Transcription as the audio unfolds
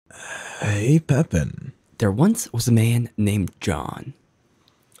Hey, Pepin. There once was a man named John.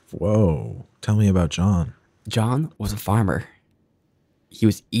 Whoa. Tell me about John. John was a farmer. He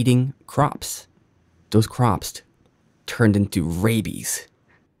was eating crops. Those crops turned into rabies,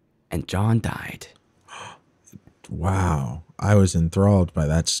 and John died. Wow. I was enthralled by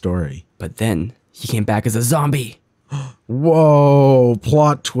that story. But then he came back as a zombie. Whoa.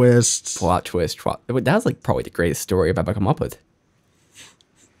 Plot twists. Plot twist. That was like probably the greatest story I've ever come up with.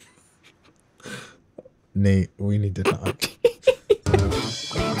 Nate, we need to talk.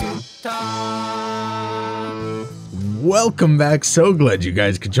 Welcome back. So glad you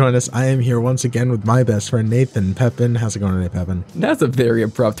guys could join us. I am here once again with my best friend, Nathan Pepin. How's it going today, Pepin? That's a very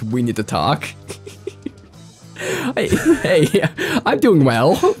abrupt we need to talk. hey, I'm doing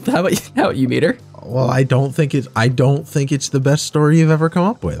well. How about you, Meter? Well, I don't think it's the best story you've ever come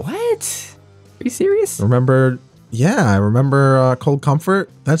up with. What? Are you serious? Remember? Yeah, I remember Cold Comfort.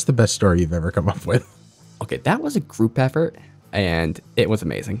 That's the best story you've ever come up with. Okay, that was a group effort, and it was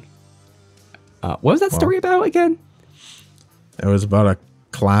amazing. What was that story about again? It was about a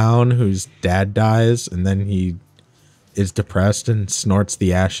clown whose dad dies, and then he is depressed and snorts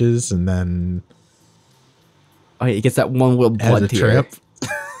the ashes, and then Oh, yeah, he gets that one little blood has a tear. trip.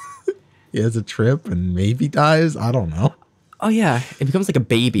 He has a trip and maybe dies. I don't know. Oh yeah, it becomes like a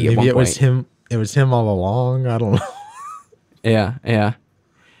baby at Maybe one it point. was him. It was him all along. I don't know. Yeah.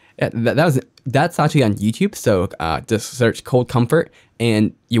 That's actually on YouTube. So just search Cold Comfort,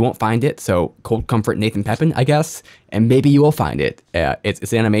 and you won't find it. So Cold Comfort Nathan Pepin, I guess, and maybe you will find it.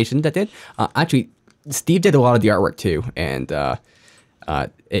 It's an animation that did. Actually, Steve did a lot of the artwork too, and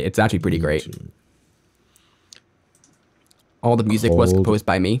it's actually pretty great. All the music was Cold composed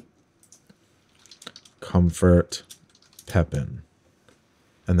by me. Comfort Pepin,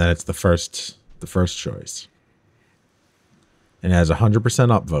 and then it's the first choice, and it has 100%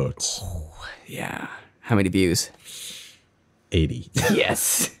 upvotes. Yeah. How many views? 80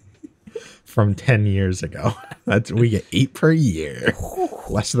 Yes. from 10 years ago. We get 8 per year,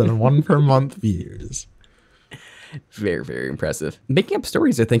 less than 1 per month views. Very, very impressive. Making up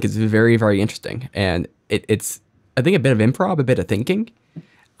stories, I think, is very, very interesting. And it's, I think, a bit of improv, a bit of thinking.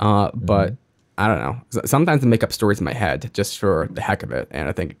 But I don't know. Sometimes I make up stories in my head just for the heck of it. And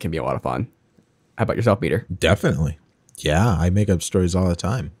I think it can be a lot of fun. How about yourself, Peter? Definitely. Yeah, I make up stories all the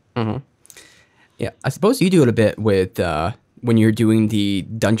time. Yeah, I suppose you do it a bit with when you're doing the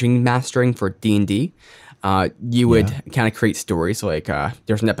dungeon mastering for D&D. You would kind of create stories. Like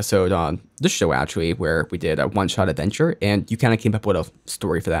there's an episode on this show, actually, where we did a one-shot adventure, and you kind of came up with a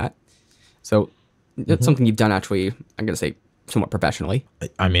story for that. So it's something you've done, actually, I'm going to say, somewhat professionally.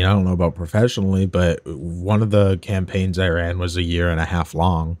 I mean, I don't know about professionally, but one of the campaigns I ran was a year and a half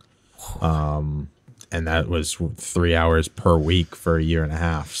long. And that was 3 hours per week for a year and a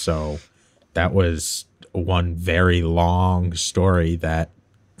half. So that was one very long story that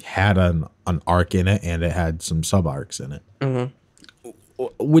had an arc in it, and it had some sub arcs in it.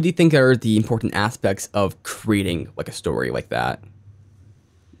 What do you think are the important aspects of creating like a story like that?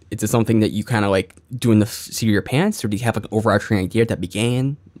 Is it something that you kind of like do in the seat of your pants, or do you have like an overarching idea that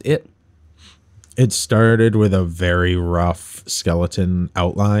began it? It started with a very rough skeleton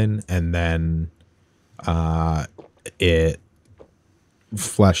outline, and then it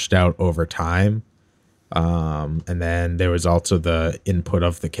fleshed out over time. And then there was also the input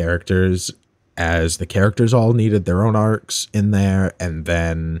of the characters, as the characters all needed their own arcs in there, and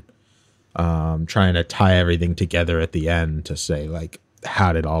then trying to tie everything together at the end to say, like,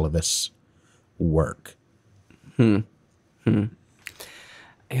 how did all of this work? Yeah,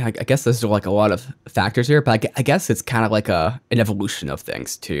 I guess there's like a lot of factors here, but I guess it's kind of like an evolution of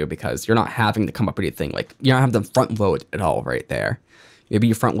things too, because you're not having to come up with anything, like you don't have to front load it all right there. Maybe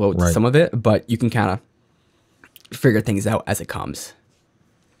you front load Right. some of it, but you can kind of figure things out as it comes.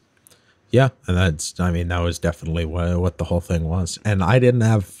 Yeah, and that was definitely what the whole thing was. And I didn't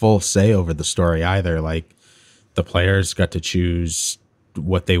have full say over the story either. Like, the players got to choose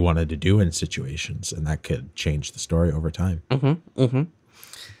what they wanted to do in situations, and that could change the story over time.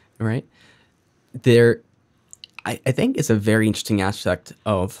 Right? There, I think it's a very interesting aspect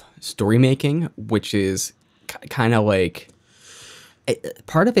of story making, which is kind of like,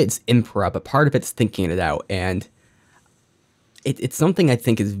 part of it's improv, but part of it's thinking it out. And it's something I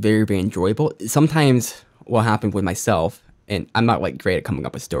think is very, very enjoyable. Sometimes what happened with myself, and I'm not like great at coming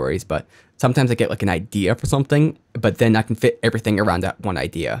up with stories, but sometimes I get like an idea for something, but then I can fit everything around that one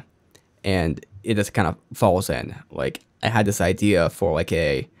idea. And it just kind of falls in. Like, I had this idea for like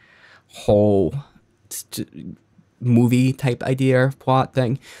a whole movie type idea plot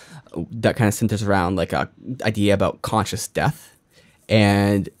thing that kind of centers around like a idea about conscious death,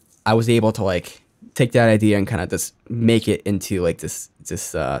 and I was able to like take that idea and kind of just make it into like this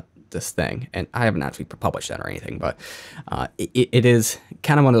thing. And I haven't actually published that or anything, but it is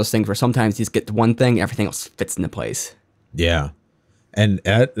kind of one of those things where sometimes you just get one thing, everything else fits into place. Yeah. And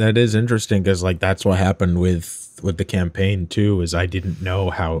that is interesting because like that's what happened with the campaign too, is I didn't know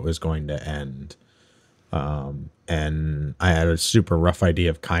how it was going to end. And I had a super rough idea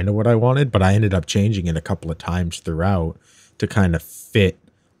of kind of what I wanted, but I ended up changing it a couple of times throughout to kind of fit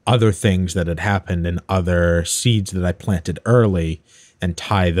other things that had happened and other seeds that I planted early and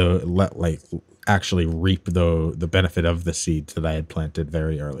actually reap the benefit of the seeds that I had planted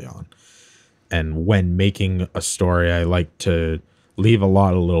very early on. And when making a story, I like to leave a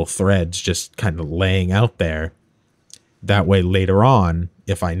lot of little threads just kind of laying out there. That way later on,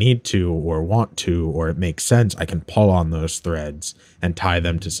 if I need to or want to, or it makes sense, I can pull on those threads and tie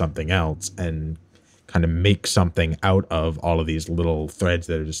them to something else and kind of make something out of all of these little threads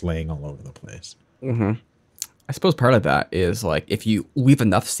that are just laying all over the place. Mm-hmm. I suppose part of that is like if you leave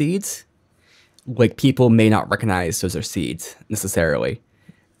enough seeds, like people may not recognize those are seeds necessarily.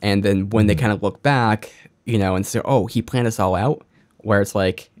 And then when they kind of look back, and say, oh, he planned us all out. Where it's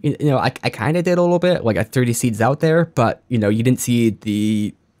like, I kind of did a little bit, like I 30 seeds out there, but, you didn't see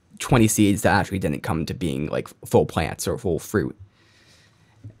the 20 seeds that actually didn't come to being like full plants or full fruit.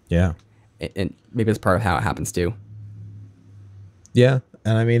 Yeah. And maybe that's part of how it happens too. Yeah.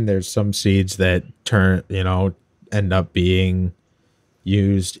 And I mean, there's some seeds that end up being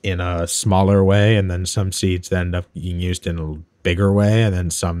used in a smaller way. And then some seeds that end up being used in a bigger way. And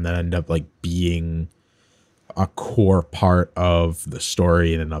then some that end up like being a core part of the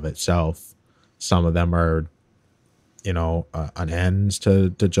story in and of itself. Some of them are, an ends to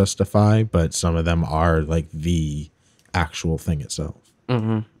justify, but some of them are like the actual thing itself.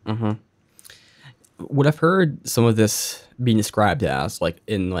 Mm-hmm. Mm-hmm. What I've heard some of this being described as, like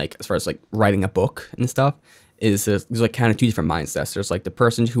in like as far as like writing a book and stuff, is there's like kind of two different mindsets. There's like the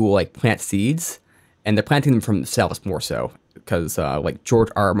person who will like plant seeds, and they're planting them from themselves more so. Because like George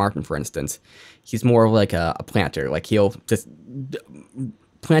R. Martin, for instance, he's more of like a planter. Like he'll just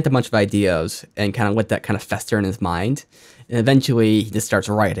plant a bunch of ideas and kind of let that kind of fester in his mind. And eventually he just starts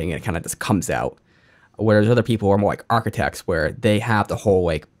writing and it kind of just comes out. Whereas other people are more like architects where they have the whole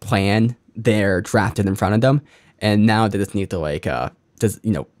like plan there drafted in front of them. And now they just need to like,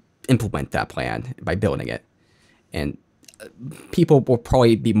 implement that plan by building it. And people will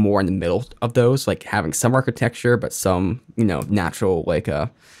probably be more in the middle of those, like having some architecture, but some, natural like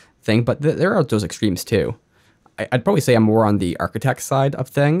thing. But there are those extremes too. I'd probably say I'm more on the architect side of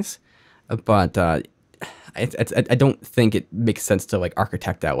things, but I don't think it makes sense to like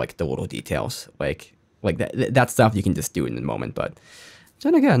architect out like the little details, like that stuff you can just do in the moment. But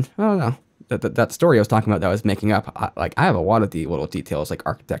then again, I don't know. That story I was talking about that I was making up, I have a lot of the little details like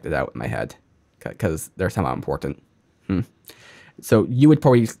architected out in my head because they're somehow important. So you would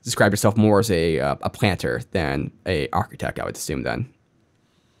probably describe yourself more as a planter than a architect, I would assume then.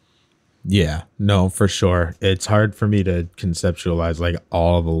 Yeah, no, for sure. It's hard for me to conceptualize like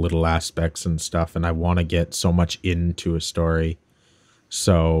all the little aspects and stuff, and I want to get so much into a story.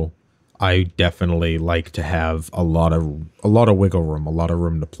 So I definitely like to have a lot of wiggle room, a lot of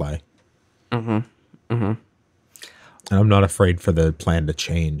room to play. Mm-hmm. Mm-hmm. And I'm not afraid for the plan to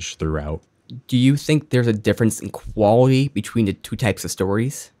change throughout. Do you think there's a difference in quality between the two types of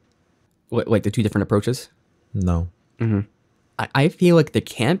stories? Like the two different approaches? No. Mm-hmm. I feel like there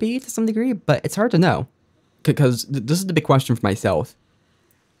can be to some degree, but it's hard to know. Because this is the big question for myself,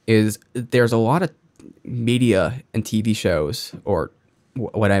 is there's a lot of media and TV shows or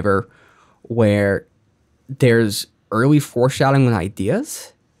whatever where there's early foreshadowing on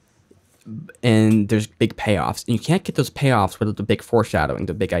ideas and there's big payoffs. And you can't get those payoffs without the big foreshadowing,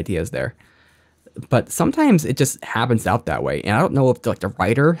 the big ideas there. But sometimes it just happens out that way. And I don't know if the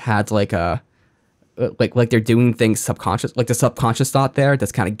writer had like a like they're doing things subconscious, like the subconscious thought there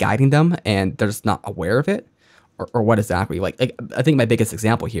that's kind of guiding them and they're just not aware of it or what exactly. Like I think my biggest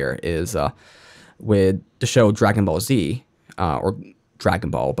example here is with the show Dragon Ball Z or Dragon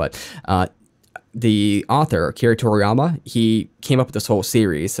Ball, but the author, Akira Toriyama, he came up with this whole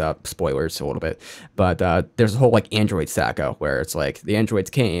series, spoilers a little bit, but there's a whole like android saga where it's like the androids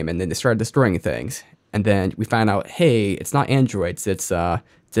came and then they started destroying things. And then we found out, hey, it's not androids, it's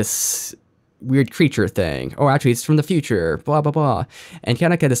this weird creature thing. Oh, actually, it's from the future, blah, blah, blah. And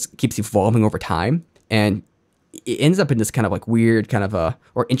kind of just keeps evolving over time. And it ends up in this kind of like weird kind of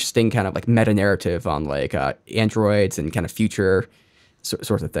or interesting kind of like meta narrative on like androids and kind of future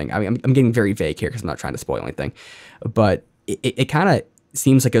sort of thing. I mean, I'm getting very vague here because I'm not trying to spoil anything. But it kind of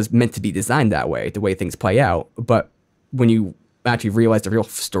seems like it was meant to be designed that way, the way things play out. But when you actually realized the real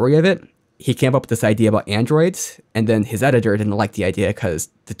story of it, he came up with this idea about androids, and then his editor didn't like the idea because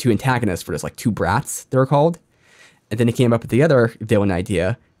the two antagonists were just like two brats, they were called. And then he came up with the other villain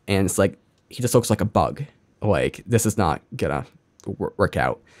idea, and it's like, he just looks like a bug. Like, this is not gonna work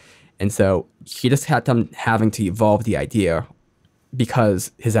out. And so he just had them having to evolve the idea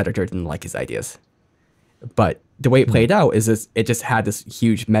because his editor didn't like his ideas. But the way it played out is this, it just had this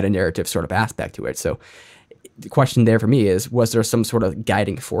huge meta-narrative sort of aspect to it. So the question there for me is, was there some sort of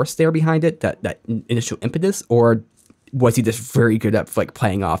guiding force there behind it, that initial impetus, or was he just very good at like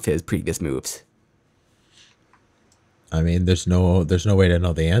playing off his previous moves? I mean, there's no way to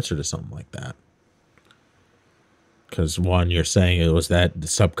know the answer to something like that. Because one, you're saying it was that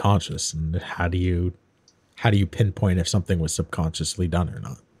subconscious, and how do you pinpoint if something was subconsciously done or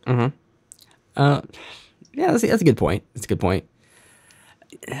not? Yeah, that's a good point. That's a good point.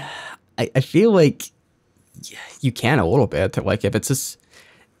 I feel like you can a little bit. Like, if it's just,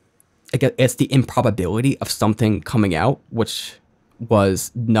 I guess it's the improbability of something coming out, which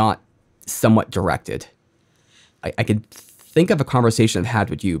was not somewhat directed. I could think of a conversation I've had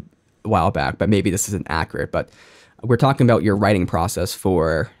with you a while back, but maybe this isn't accurate. But we're talking about your writing process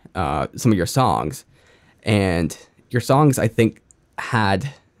for some of your songs, and your songs, I think,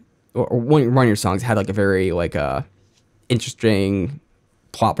 had, or one of your songs had like a very like interesting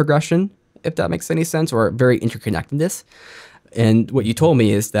plot progression, if that makes any sense, or very interconnectedness. And what you told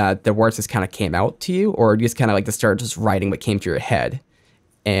me is that the words just kind of came out to you, or you just kind of like started just writing what came to your head.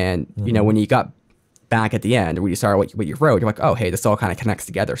 And you know, when you got back at the end, when you started what you wrote, you're like, oh, hey, this all kind of connects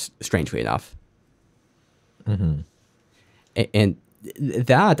together, strangely enough. And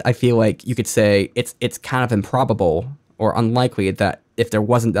that, I feel like you could say it's kind of improbable or unlikely that if there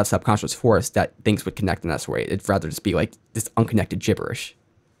wasn't that subconscious force, that things would connect in that way. It'd rather just be like this unconnected gibberish.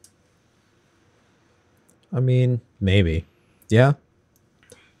 I mean, maybe. Yeah.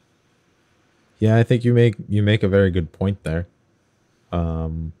 Yeah, I think you make a very good point there.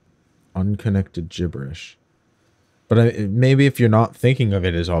 Unconnected gibberish. But maybe if you're not thinking of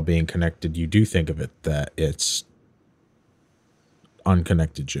it as all being connected, you do think of it that it's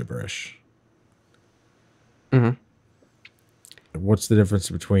unconnected gibberish. What's the difference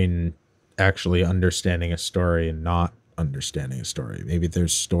between actually understanding a story and not understanding a story? Maybe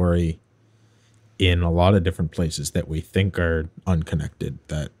there's story in a lot of different places that we think are unconnected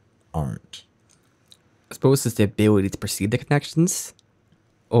that aren't. I suppose it's the ability to perceive the connections,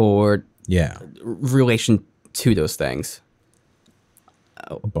 or relation to those things.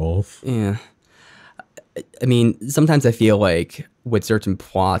 Both. Yeah. I mean, sometimes I feel like with certain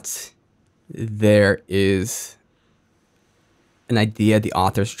plots, there is an idea the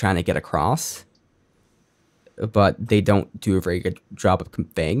author's trying to get across, but they don't do a very good job of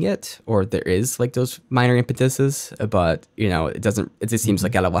conveying it, or there is like those minor impetuses, but you know, it just seems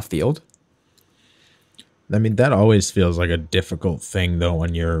like out of left field. I mean, that always feels like a difficult thing, though,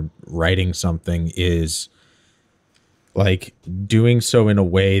 when you're writing something, is like doing so in a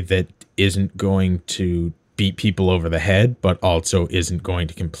way that isn't going to beat people over the head, but also isn't going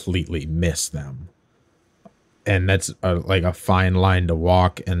to completely miss them. And that's like a fine line to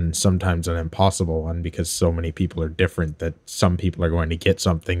walk, and sometimes an impossible one, because so many people are different that some people are going to get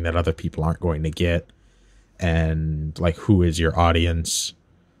something that other people aren't going to get. And like, who is your audience?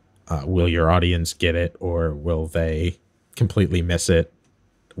 Will your audience get it, or will they completely miss it?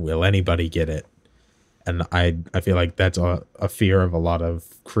 Will anybody get it? And I feel like that's a fear of a lot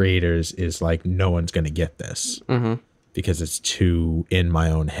of creators, is like, no one's going to get this because it's too in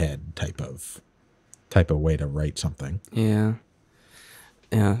my own head type of way to write something. Yeah.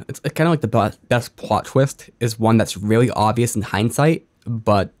 It's kind of like the best plot twist is one that's really obvious in hindsight,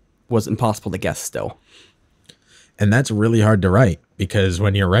 but was impossible to guess still. And that's really hard to write, because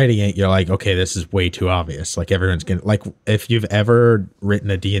when you're writing it, you're like, okay, this is way too obvious. Like, everyone's gonna, like, if you've ever written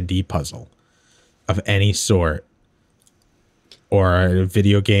a D&D puzzle of any sort, or a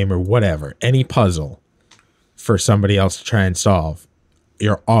video game or whatever, any puzzle for somebody else to try and solve,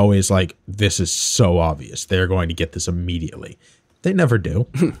 you're always like, this is so obvious, they're going to get this immediately. They never do.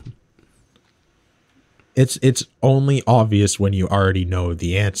 It's only obvious when you already know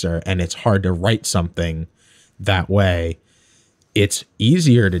the answer, and it's hard to write something that way. It's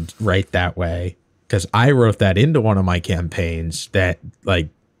easier to write that way because I wrote that into one of my campaigns, that like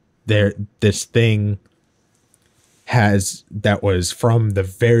this thing that was from the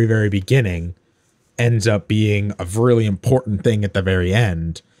very, very beginning ends up being a really important thing at the very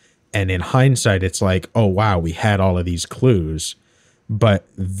end. And in hindsight, it's like, oh, wow, we had all of these clues, but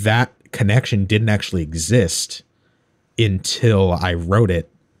that connection didn't actually exist until I wrote it,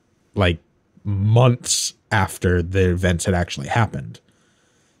 like months after the events had actually happened.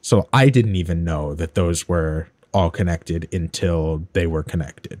 So I didn't even know that those were all connected until they were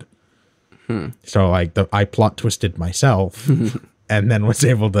connected. So like I plot twisted myself and then was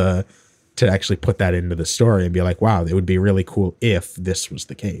able to actually put that into the story and be like, wow, it would be really cool if this was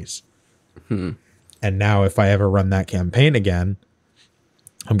the case. And now if I ever run that campaign again,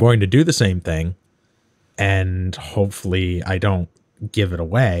 I'm going to do the same thing, and hopefully I don't give it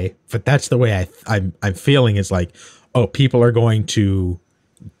away. But that's the way I'm feeling, is like, oh, people are going to,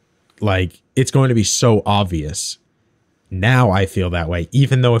 like, it's going to be so obvious. Now I feel that way,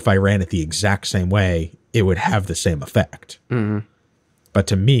 even though if I ran it the exact same way, it would have the same effect. But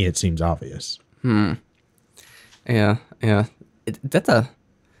to me, it seems obvious. Yeah. That's a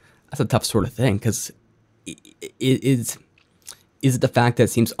tough sort of thing, because is it the fact that it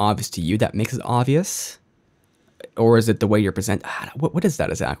seems obvious to you that makes it obvious, or is it the way you're present? What is that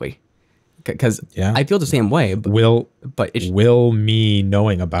exactly? Because I feel the same way. But will me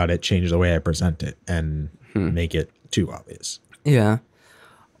knowing about it change the way I present it and make it too obvious? Yeah,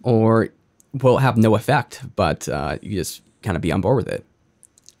 or will it have no effect, but you just kind of be on board with it?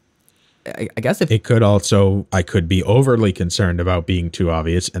 I guess if it could also, I could be overly concerned about being too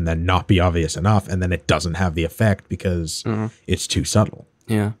obvious and then not be obvious enough, and then it doesn't have the effect because it's too subtle.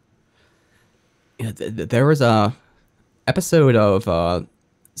 Yeah. There was a episode of the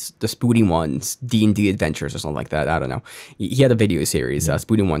Spoonie One's D&D Adventures or something like that. I don't know. He had a video series.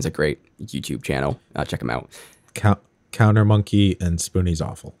 Spoonie One's a great YouTube channel. Check him out. Counter Monkey and Spoonie's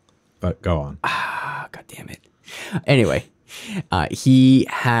awful, but go on. God damn it. Anyway, he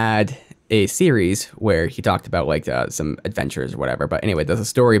had a series where he talked about like some adventures or whatever. But anyway, there's a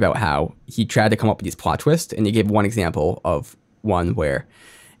story about how he tried to come up with these plot twists, and he gave one example of one where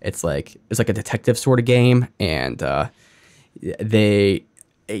it's like a detective sort of game, and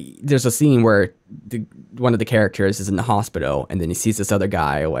there's a scene where one of the characters is in the hospital, and then he sees this other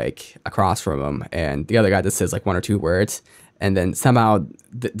guy like across from him, and the other guy just says like one or two words, and then somehow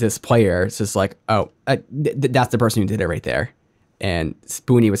this player is just like, oh, that's the person who did it right there. And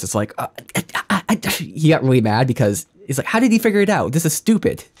Spoonie was just like, he got really mad because he's like, how did he figure it out? This is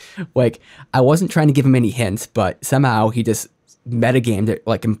stupid. Like, I wasn't trying to give him any hints, but somehow he just metagamed it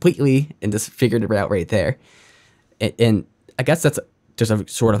like completely and just figured it out right there. And I guess that's just a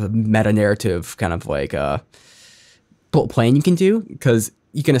sort of a meta narrative kind of like playing you can do, because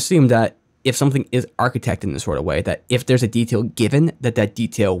you can assume that if something is architected in a sort of way, that if there's a detail given, that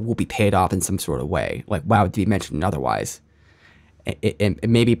detail will be paid off in some sort of way. Like, why would it be mentioned otherwise? It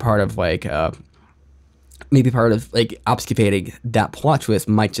may be part of like obfuscating that plot twist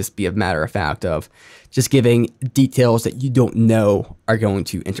might just be a matter of fact of just giving details that you don't know are going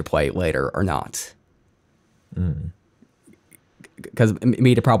to interplay later or not. Because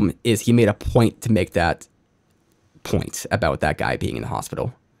maybe the problem is he made a point to make that point about that guy being in the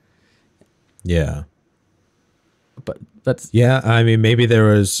hospital. Yeah. But that's... Yeah, I mean, maybe there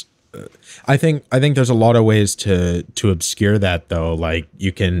was... I think there's a lot of ways to obscure that, though. Like,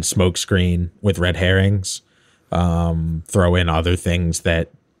 you can smoke screen with red herrings, throw in other things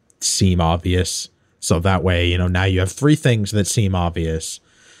that seem obvious. So that way, you know, now you have three things that seem obvious.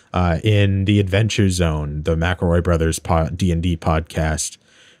 In the Adventure Zone, the McElroy Brothers D&D podcast,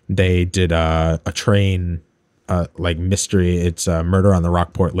 they did a train like mystery. It's Murder on the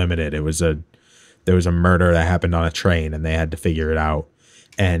Rockport Limited. There was a murder that happened on a train, and they had to figure it out.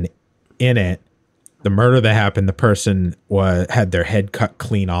 And in it, the murder that happened, the person had their head cut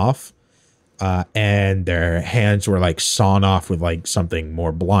clean off, and their hands were like sawn off with like something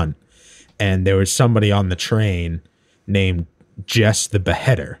more blunt. And there was somebody on the train named Jess the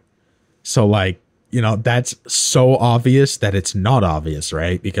Beheader. So like, you know, that's so obvious that it's not obvious,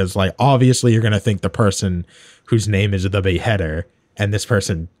 right? Because like, obviously you're going to think the person whose name is the Beheader and this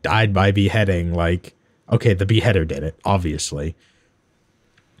person died by beheading, like, okay, the beheader did it, obviously.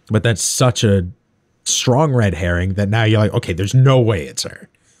 But that's such a strong red herring that now you're like, okay, there's no way it's her.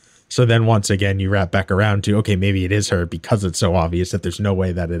 So then once again, you wrap back around to, okay, maybe it is her because it's so obvious that there's no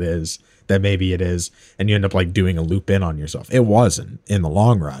way that it is, that maybe it is. And you end up like doing a loop in on yourself. It wasn't in the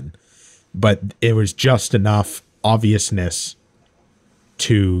long run, but it was just enough obviousness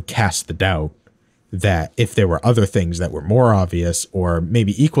to cast the doubt that if there were other things that were more obvious or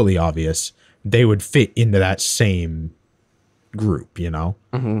maybe equally obvious, they would fit into that same group, you know?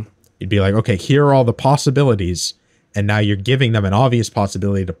 You'd be like, okay, here are all the possibilities, and now you're giving them an obvious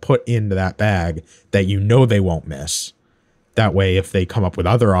possibility to put into that bag that you know they won't miss. That way, if they come up with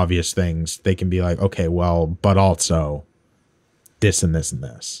other obvious things, they can be like, okay, well, but also this and this and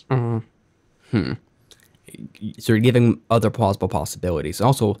this. So you're giving other plausible possibilities.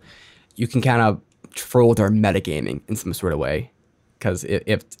 Also, you can kind of trolled or metagaming in some sort of way. Because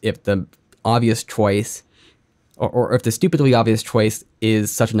if the obvious choice, or if the stupidly obvious choice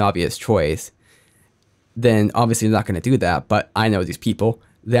is such an obvious choice, then obviously they're not going to do that. But I know these people,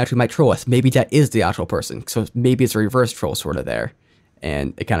 they actually might troll us. Maybe that is the actual person. So maybe it's a reverse troll sort of there.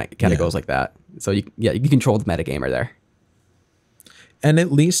 And it kind of goes like that. So you control the metagamer there. And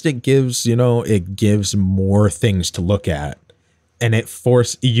at least it gives, it gives more things to look at. And it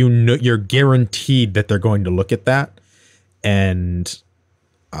you're guaranteed that they're going to look at that. And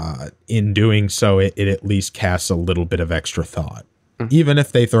in doing so, it at least casts a little bit of extra thought. Even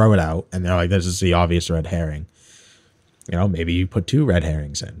if they throw it out and they're like, this is the obvious red herring. Maybe you put 2 red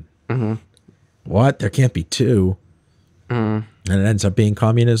herrings in. What? There can't be 2. And it ends up being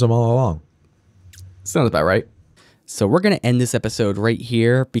communism all along. Sounds about right. So we're going to end this episode right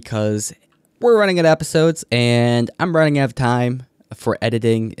here because we're running out of episodes and I'm running out of time for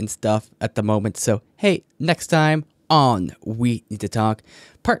editing and stuff at the moment. So, hey, next time on We Need to Talk,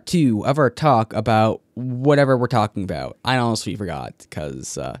 part 2 of our talk about whatever we're talking about. I honestly forgot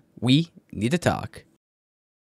because we need to talk.